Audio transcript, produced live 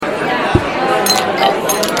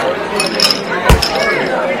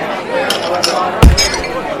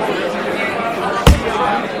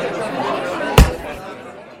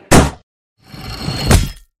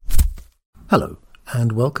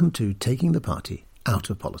and welcome to Taking the Party Out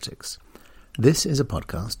of Politics. This is a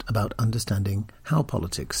podcast about understanding how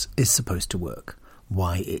politics is supposed to work,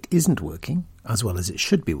 why it isn't working, as well as it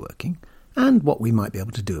should be working, and what we might be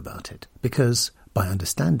able to do about it. Because by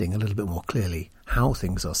understanding a little bit more clearly how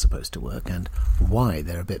things are supposed to work and why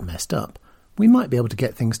they're a bit messed up, we might be able to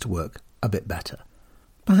get things to work a bit better.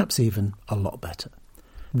 Perhaps even a lot better.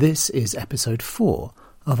 This is episode 4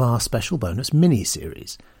 of our special bonus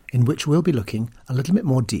mini-series, in which we'll be looking a little bit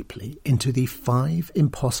more deeply into the 5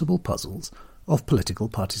 impossible puzzles of political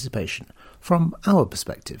participation from our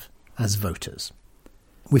perspective as voters.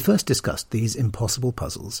 We first discussed these impossible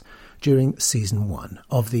puzzles during Season 1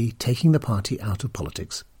 of the Taking the Party Out of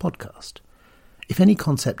Politics podcast. If any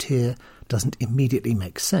concept here doesn't immediately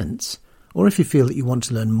make sense, or if you feel that you want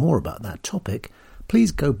to learn more about that topic,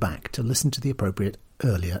 please go back to listen to the appropriate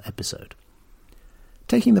earlier episode.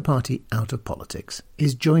 Taking the Party Out of Politics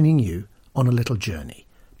is joining you on a little journey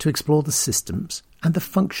to explore the systems and the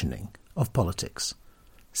functioning of politics.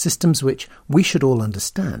 Systems which we should all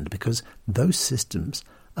understand because those systems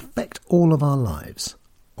affect all of our lives,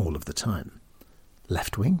 all of the time.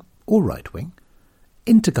 Left-wing or right-wing,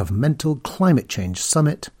 intergovernmental climate change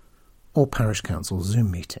summit, or parish council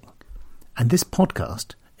Zoom meeting. And this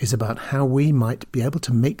podcast is about how we might be able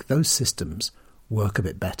to make those systems work a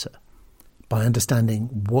bit better, by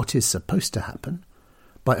understanding what is supposed to happen,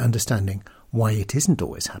 by understanding why it isn't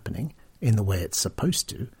always happening in the way it's supposed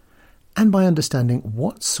to, and by understanding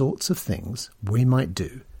what sorts of things we might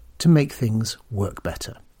do to make things work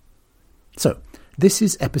better. So, this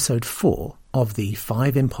is episode 4 of the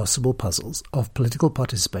 5 impossible puzzles of political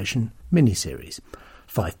participation mini-series.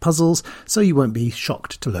 5 puzzles, so you won't be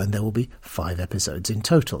shocked to learn there will be 5 episodes in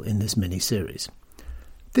total in this mini-series.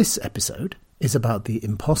 This episode is about the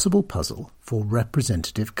impossible puzzle for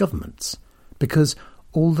representative governments, because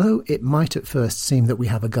although it might at first seem that we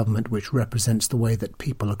have a government which represents the way that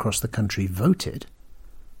people across the country voted,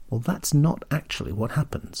 well, that's not actually what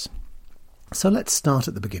happens. So let's start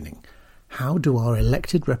at the beginning. How do our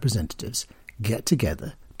elected representatives get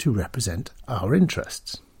together to represent our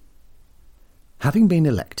interests? Having been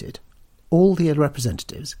elected, all the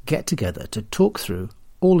representatives get together to talk through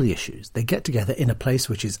all the issues. They get together in a place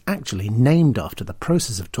which is actually named after the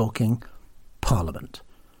process of talking, Parliament.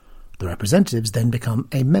 The representatives then become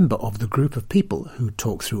a member of the group of people who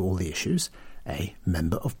talk through all the issues, a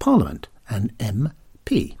Member of Parliament, an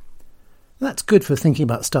MP. That's good for thinking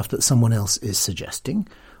about stuff that someone else is suggesting,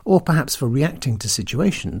 or perhaps for reacting to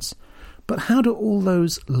situations. But how do all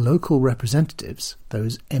those local representatives,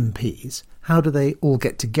 those MPs, how do they all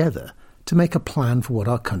get together to make a plan for what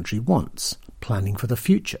our country wants? Planning for the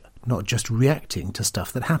future, not just reacting to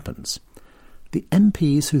stuff that happens. The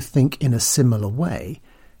MPs who think in a similar way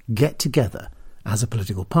get together as a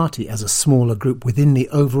political party, as a smaller group within the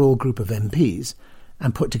overall group of MPs,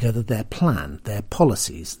 and put together their plan, their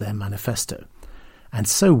policies, their manifesto. And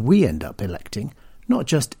so we end up electing not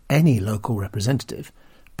just any local representative,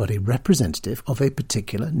 but a representative of a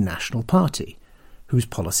particular national party, whose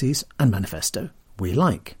policies and manifesto we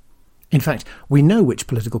like. In fact, we know which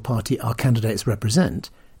political party our candidates represent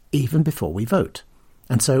even before we vote.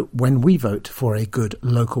 And so when we vote for a good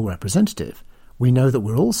local representative, we know that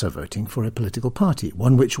we're also voting for a political party,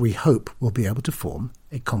 one which we hope will be able to form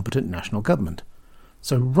a competent national government.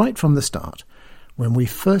 So right from the start, when we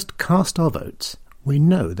first cast our votes, we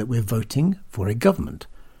know that we're voting for a government,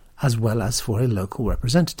 as well as for a local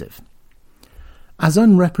representative. As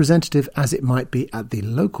unrepresentative as it might be at the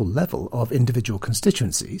local level of individual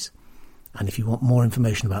constituencies, and if you want more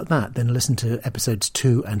information about that, then listen to episodes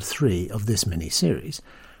 2 and 3 of this mini-series.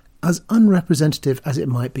 As unrepresentative as it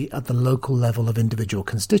might be at the local level of individual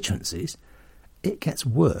constituencies, it gets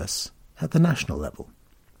worse at the national level.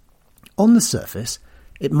 On the surface,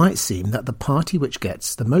 it might seem that the party which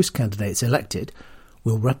gets the most candidates elected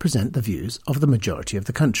will represent the views of the majority of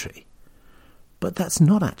the country. But that's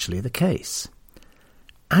not actually the case.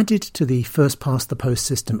 Added to the first-past-the-post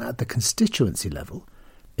system at the constituency level,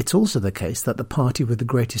 it's also the case that the party with the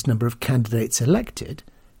greatest number of candidates elected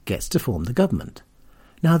gets to form the government.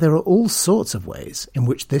 Now, there are all sorts of ways in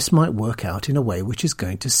which this might work out in a way which is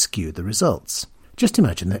going to skew the results. Just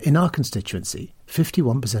imagine that in our constituency,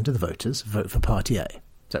 51% of the voters vote for Party A.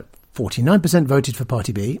 So 49% voted for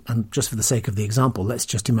Party B, and just for the sake of the example, let's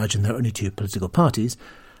just imagine there are only 2 political parties.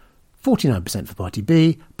 49% for Party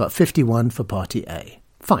B, but 51% for Party A.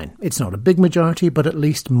 Fine, it's not a big majority, but at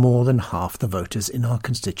least more than half the voters in our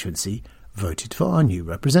constituency voted for our new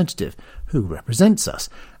representative, who represents us,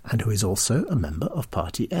 and who is also a member of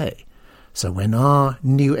Party A. So when our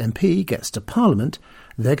new MP gets to Parliament,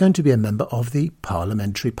 they're going to be a member of the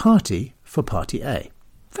parliamentary party for Party A.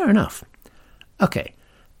 Fair enough. OK,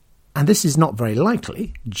 and this is not very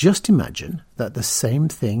likely. Just imagine that the same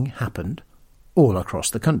thing happened all across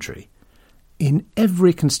the country. In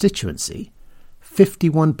every constituency,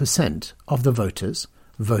 51% of the voters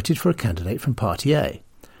voted for a candidate from Party A.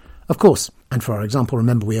 Of course, and for our example,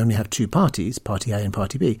 remember we only have two parties, Party A and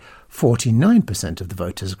Party B, 49% of the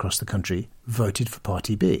voters across the country voted for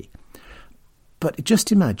Party B. But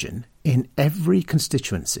just imagine, in every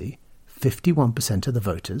constituency, 51% of the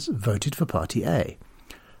voters voted for Party A.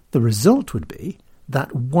 The result would be that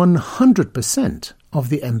 100% of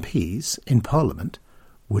the MPs in Parliament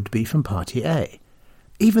would be from Party A,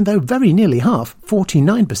 even though very nearly half,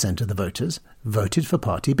 49% of the voters, voted for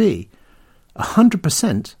Party B.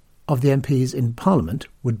 100% of the MPs in Parliament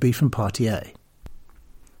would be from Party A.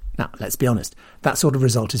 Now, let's be honest, that sort of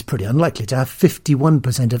result is pretty unlikely. To have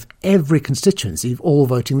 51% of every constituency all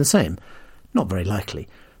voting the same, not very likely.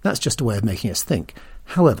 That's just a way of making us think.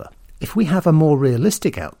 However, if we have a more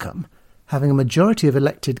realistic outcome, having a majority of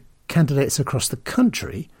elected candidates across the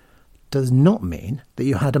country does not mean that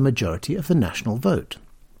you had a majority of the national vote.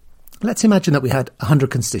 Let's imagine that we had 100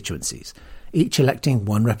 constituencies, each electing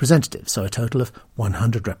one representative, so a total of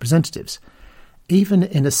 100 representatives. Even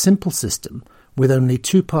in a simple system with only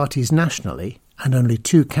two parties nationally and only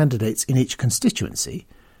two candidates in each constituency,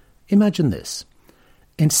 imagine this.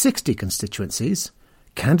 In 60 constituencies,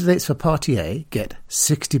 candidates for Party A get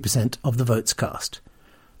 60% of the votes cast.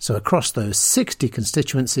 So across those 60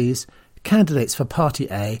 constituencies, candidates for Party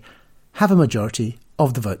A have a majority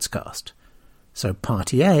of the votes cast. So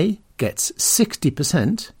Party A gets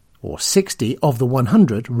 60%, or 60 of the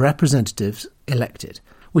 100 representatives elected,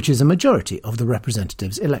 which is a majority of the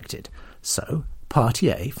representatives elected. So Party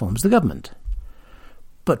A forms the government.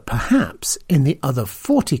 But perhaps in the other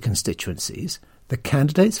 40 constituencies, the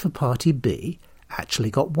candidates for Party B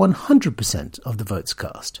actually got 100% of the votes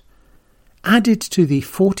cast. Added to the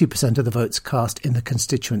 40% of the votes cast in the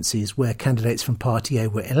constituencies where candidates from Party A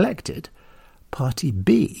were elected, Party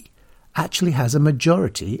B actually has a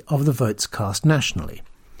majority of the votes cast nationally.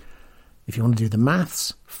 If you want to do the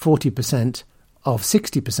maths, 40% of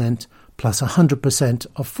 60% plus 100%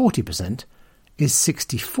 of 40% is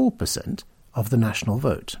 64% of the national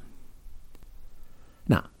vote.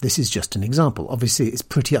 Now, this is just an example. Obviously, it's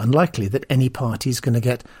pretty unlikely that any party is going to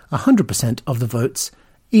get 100% of the votes,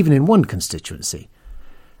 even in one constituency.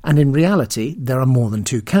 And in reality, there are more than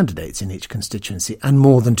two candidates in each constituency and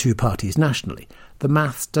more than two parties nationally. The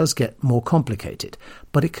maths does get more complicated,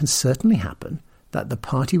 but it can certainly happen that the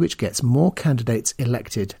party which gets more candidates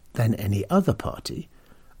elected than any other party,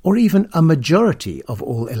 or even a majority of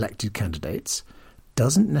all elected candidates,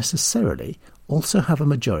 doesn't necessarily also have a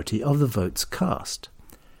majority of the votes cast.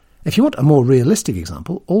 If you want a more realistic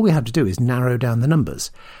example, all we have to do is narrow down the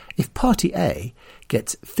numbers. If Party A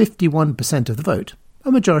gets 51% of the vote,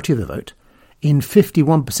 a majority of the vote, in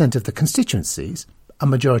 51% of the constituencies, a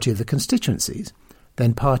majority of the constituencies,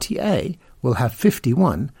 then Party A will have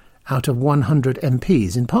 51 out of 100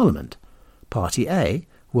 MPs in Parliament. Party A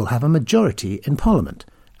will have a majority in Parliament,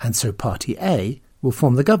 and so Party A will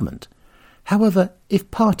form the government. However,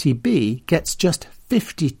 if Party B gets just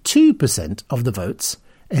 52% of the votes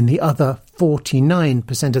in the other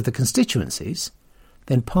 49% of the constituencies,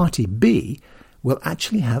 then Party B will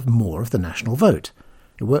actually have more of the national vote.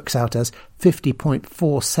 It works out as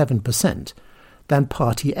 50.47% than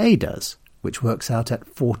Party A does, which works out at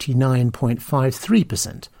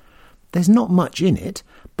 49.53%. There's not much in it,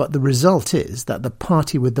 but the result is that the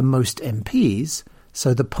party with the most MPs,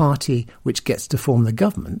 so the party which gets to form the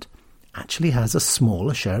government, actually has a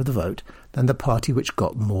smaller share of the vote than the party which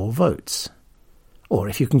got more votes. Or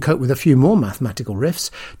if you can cope with a few more mathematical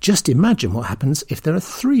riffs, just imagine what happens if there are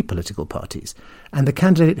 3 political parties, and the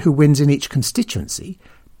candidate who wins in each constituency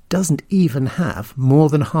doesn't even have more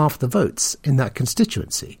than half the votes in that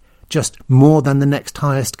constituency, just more than the next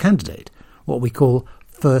highest candidate, what we call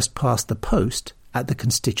first past the post at the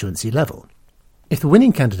constituency level. If the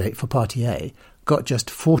winning candidate for Party A got just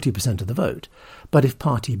 40% of the vote, but if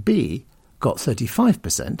Party B got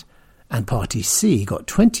 35% and Party C got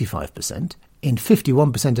 25% in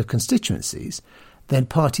 51% of constituencies, then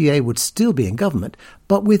Party A would still be in government,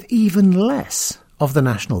 but with even less of the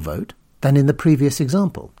national vote than in the previous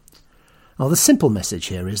example. Now, the simple message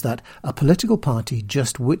here is that a political party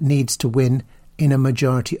just needs to win in a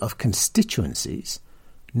majority of constituencies,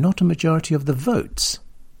 not a majority of the votes,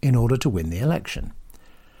 in order to win the election.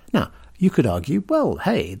 Now, you could argue, well,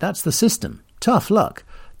 hey, that's the system. Tough luck.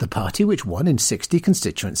 The party which won in 60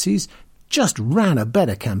 constituencies just ran a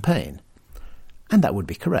better campaign. And that would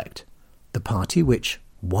be correct. The party which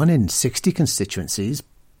won in 60 constituencies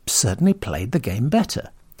certainly played the game better.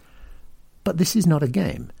 But this is not a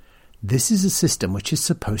game. This is a system which is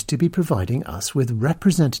supposed to be providing us with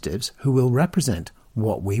representatives who will represent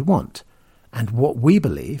what we want and what we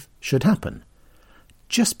believe should happen.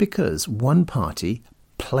 Just because one party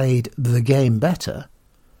played the game better,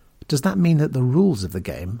 does that mean that the rules of the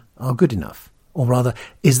game are good enough? Or rather,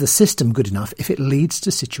 is the system good enough if it leads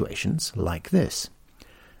to situations like this?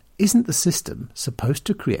 Isn't the system supposed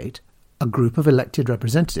to create a group of elected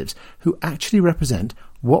representatives who actually represent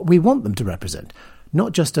what we want them to represent,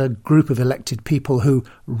 not just a group of elected people who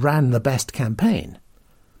ran the best campaign?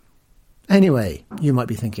 Anyway, you might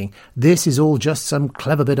be thinking, this is all just some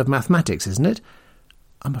clever bit of mathematics, isn't it?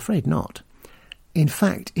 I'm afraid not. In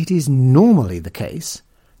fact, it is normally the case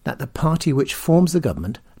that the party which forms the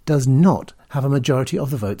government does not have a majority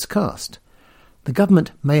of the votes cast. The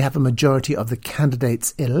government may have a majority of the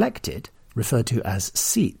candidates elected, referred to as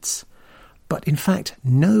seats, but in fact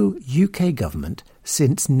no UK government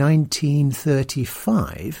since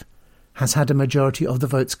 1935 has had a majority of the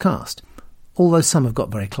votes cast, although some have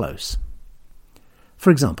got very close. For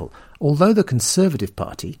example, although the Conservative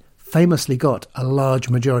Party famously got a large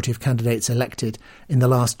majority of candidates elected in the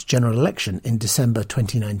last general election in December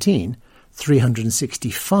 2019,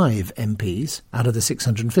 365 MPs out of the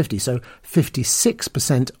 650, so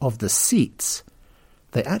 56% of the seats,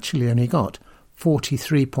 they actually only got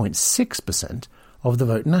 43.6% of the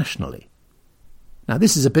vote nationally. Now,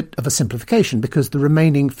 this is a bit of a simplification because the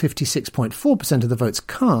remaining 56.4% of the votes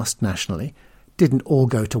cast nationally didn't all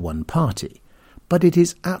go to one party. But it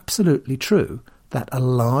is absolutely true that a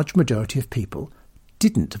large majority of people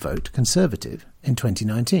didn't vote Conservative in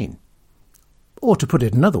 2019. Or to put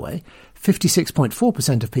it another way,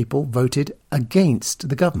 56.4% of people voted against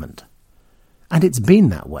the government. And it's been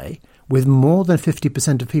that way, with more than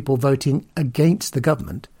 50% of people voting against the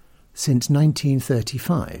government since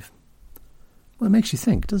 1935. Well, it makes you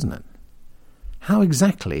think, doesn't it? How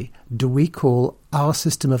exactly do we call our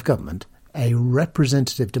system of government a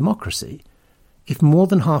representative democracy if more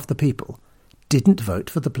than half the people didn't vote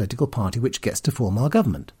for the political party which gets to form our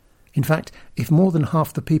government? In fact, if more than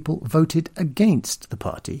half the people voted against the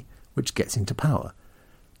party which gets into power,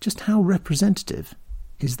 just how representative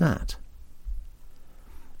is that?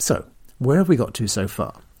 So, where have we got to so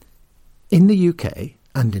far? In the UK,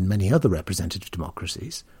 and in many other representative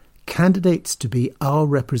democracies, candidates to be our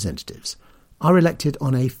representatives are elected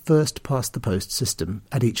on a first-past-the-post system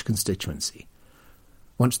at each constituency.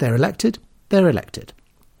 Once they're elected, they're elected.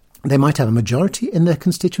 They might have a majority in their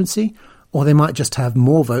constituency, or they might just have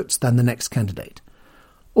more votes than the next candidate.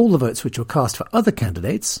 All the votes which were cast for other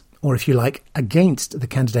candidates, or if you like, against the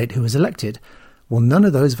candidate who was elected, well, none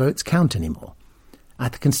of those votes count anymore.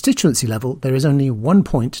 At the constituency level, there is only 1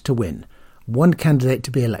 point to win, one candidate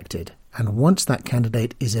to be elected, and once that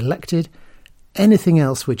candidate is elected, anything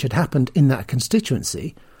else which had happened in that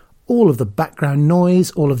constituency, all of the background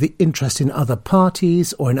noise, all of the interest in other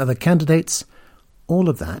parties or in other candidates, all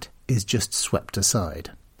of that is just swept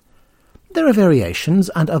aside. There are variations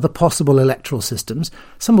and other possible electoral systems,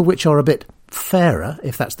 some of which are a bit fairer,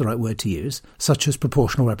 if that's the right word to use, such as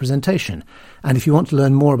proportional representation. And if you want to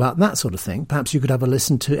learn more about that sort of thing, perhaps you could have a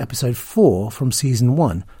listen to episode 4 from season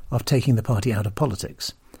 1 of Taking the Party Out of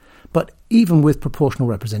Politics. But even with proportional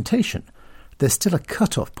representation, there's still a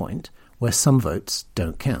cut-off point where some votes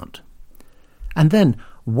don't count. And then,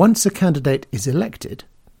 once a candidate is elected,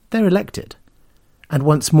 they're elected. And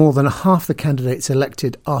once more than half the candidates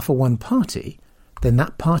elected are for one party, then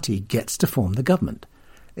that party gets to form the government.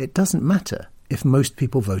 It doesn't matter if most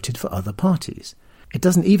people voted for other parties. It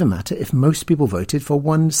doesn't even matter if most people voted for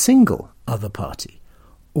one single other party.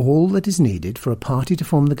 All that is needed for a party to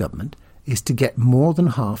form the government is to get more than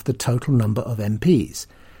half the total number of MPs,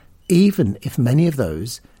 even if many of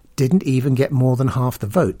those didn't even get more than half the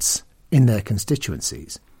votes in their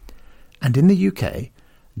constituencies. And in the UK,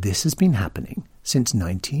 this has been happening since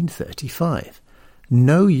 1935.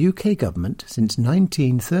 No UK government since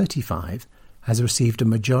 1935 has received a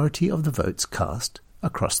majority of the votes cast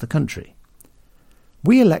across the country.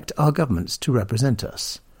 We elect our governments to represent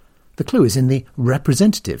us. The clue is in the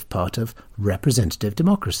representative part of representative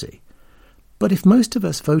democracy. But if most of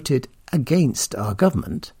us voted against our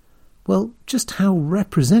government, well, just how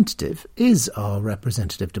representative is our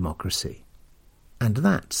representative democracy? And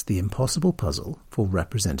that's the impossible puzzle for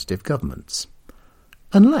representative governments.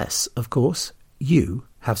 Unless, of course, you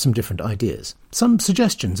have some different ideas, some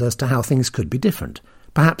suggestions as to how things could be different,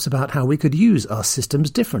 perhaps about how we could use our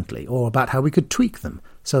systems differently, or about how we could tweak them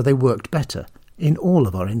so they worked better in all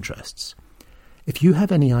of our interests. If you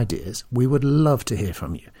have any ideas, we would love to hear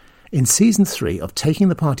from you. In Season 3 of Taking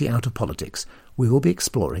the Party Out of Politics, we will be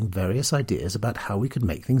exploring various ideas about how we could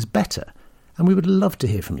make things better, and we would love to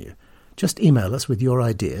hear from you. Just email us with your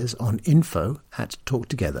ideas on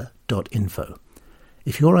info@talktogether.info.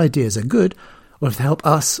 If your ideas are good, or if they help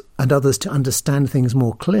us and others to understand things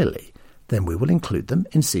more clearly, then we will include them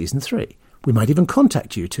in Season 3. We might even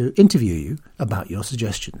contact you to interview you about your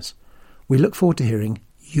suggestions. We look forward to hearing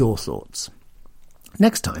your thoughts.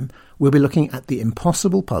 Next time, we'll be looking at the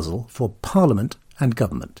impossible puzzle for Parliament and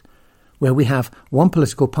government, where we have one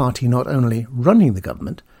political party not only running the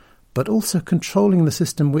government, but also controlling the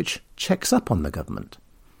system which checks up on the government.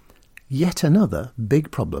 Yet another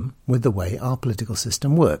big problem with the way our political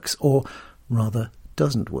system works, or rather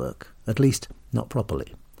doesn't work, at least not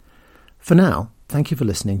properly. For now, thank you for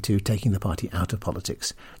listening to Taking the Party Out of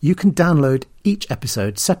Politics. You can download each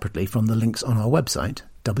episode separately from the links on our website,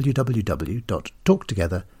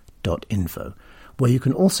 www.talktogether.info, where you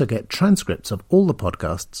can also get transcripts of all the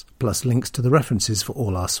podcasts, plus links to the references for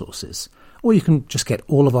all our sources. Or you can just get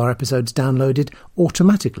all of our episodes downloaded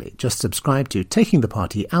automatically. Just subscribe to Taking the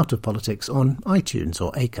Party Out of Politics on iTunes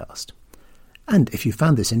or Acast. And if you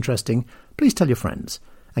found this interesting, please tell your friends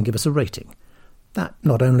and give us a rating. That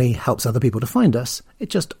not only helps other people to find us,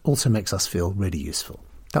 it just also makes us feel really useful.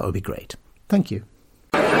 That would be great. Thank you.